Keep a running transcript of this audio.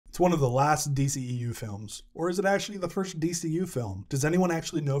one of the last DCEU films. Or is it actually the first DCU film? Does anyone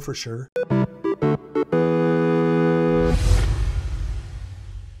actually know for sure?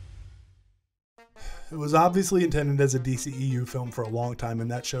 It was obviously intended as a DCEU film for a long time, and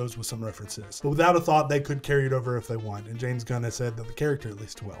that shows with some references. But without a thought, they could carry it over if they want, and James Gunn has said that the character at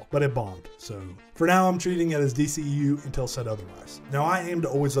least will. But it bombed, so for now I'm treating it as DCEU until said otherwise. Now I aim to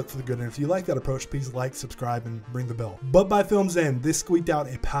always look for the good, and if you like that approach, please like, subscribe, and ring the bell. But by film's end, this squeaked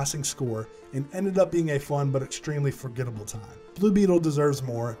out a passing score and ended up being a fun but extremely forgettable time. Blue Beetle deserves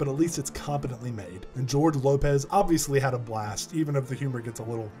more, but at least it's competently made. And George Lopez obviously had a blast, even if the humor gets a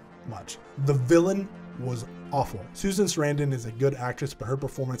little much. The villain was awful. Susan Sarandon is a good actress, but her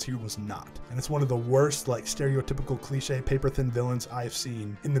performance here was not. And it's one of the worst, like, stereotypical cliche paper-thin villains I've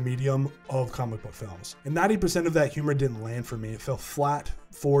seen in the medium of comic book films. And 90% of that humor didn't land for me. It felt flat,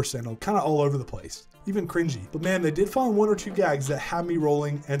 forced, and kind of all over the place. Even cringy. But man, they did find one or two gags that had me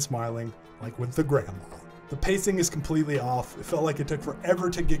rolling and smiling, like with the grandma. The pacing is completely off. It felt like it took forever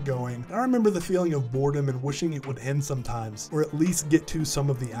to get going. And I remember the feeling of boredom and wishing it would end sometimes, or at least get to some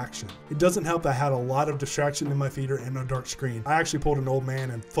of the action. It doesn't help that I had a lot of distraction in my theater and a dark screen. I actually pulled an old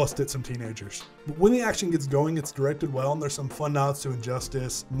man and fussed at some teenagers. But when the action gets going, it's directed well, and there's some fun nods to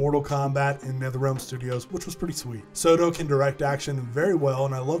Injustice, Mortal Kombat, and NetherRealm Studios, which was pretty sweet. Soto can direct action very well,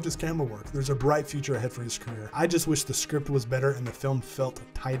 and I loved his camera work. There's a bright future ahead for his career. I just wish the script was better and the film felt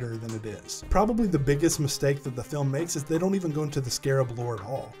tighter than it is. Probably the biggest mistake that the film makes is they don't even go into the Scarab lore at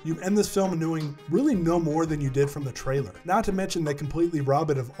all. You end this film knowing really no more than you did from the trailer. Not to mention they completely rob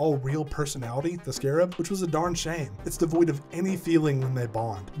it of all real personality, the Scarab, which was a darn shame. It's devoid of any feeling when they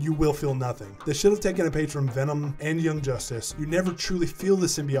bond. You will feel nothing. They should have taken a page from Venom and Young Justice. You never truly feel the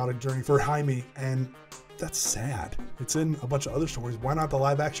symbiotic journey for Jaime, and that's sad. It's in a bunch of other stories. Why not the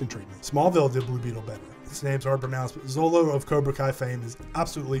live action treatment? Smallville did Blue Beetle better. His name's hard to pronounce, but Zolo of Cobra Kai fame is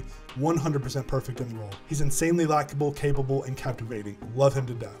absolutely 100% perfect in the role. He's insanely likable, capable, and captivating. Love him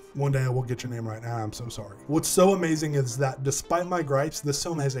to death. One day I will get your name right now, I'm so sorry. What's so amazing is that despite my gripes, this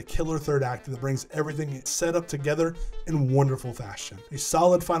film has a killer third act that brings everything set up together in wonderful fashion. A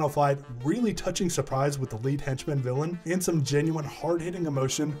solid final fight, really touching surprise with the lead henchman villain, and some genuine hard-hitting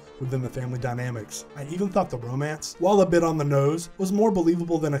emotion within the family dynamics. I even thought the romance, while a bit on the nose, was more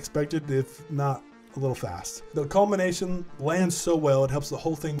believable than expected, if not a little fast. The culmination lands so well, it helps the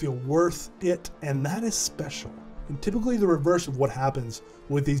whole thing feel worth it, and that is special. And typically the reverse of what happens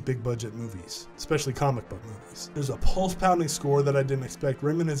with these big budget movies, especially comic book movies. There's a pulse-pounding score that I didn't expect,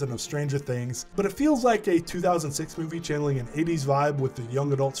 reminiscent of Stranger Things, but it feels like a 2006 movie channeling an 80s vibe with the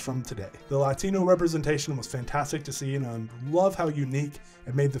young adults from today. The Latino representation was fantastic to see, and I love how unique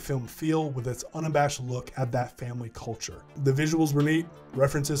it made the film feel with its unabashed look at that family culture. The visuals were neat,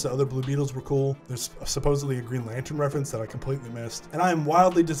 references to other Blue Beetles were cool, there's supposedly a Green Lantern reference that I completely missed, and I am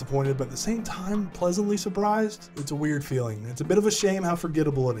wildly disappointed, but at the same time pleasantly surprised. It's a weird feeling. It's a bit of a shame how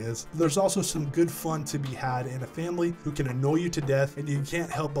forgettable it is. There's also some good fun to be had in a family who can annoy you to death and you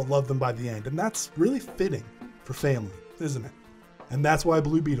can't help but love them by the end, and that's really fitting for family, isn't it? And that's why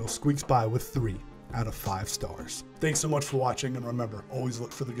Blue Beetle squeaks by with 3 out of 5 stars. Thanks so much for watching, and remember, always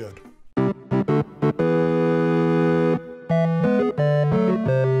look for the good.